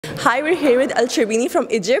Hi, we're here with Sherbini from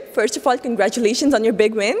Egypt. First of all, congratulations on your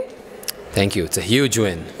big win. Thank you. It's a huge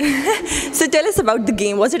win. So tell us about the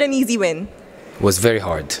game. Was it an easy win? It was very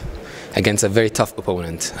hard against a very tough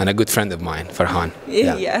opponent and a good friend of mine, Farhan.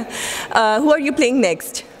 Yeah. Who are you playing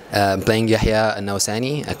next? I'm playing Yahya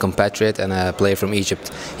Al-Nawsani, a compatriot and a player from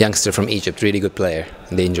Egypt, youngster from Egypt, really good player,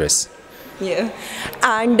 dangerous. Yeah.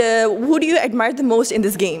 And who do you admire the most in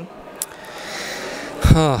this game?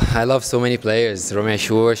 Oh, I love so many players. Romeo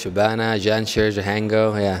Shur, Shabana, Jansher,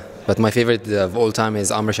 Jahango, yeah. But my favorite of all time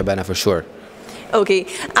is Amr Shabana for sure. Okay.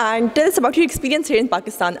 And tell us about your experience here in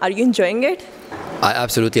Pakistan. Are you enjoying it? I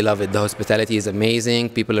absolutely love it. The hospitality is amazing.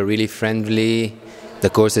 People are really friendly. The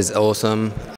course is awesome.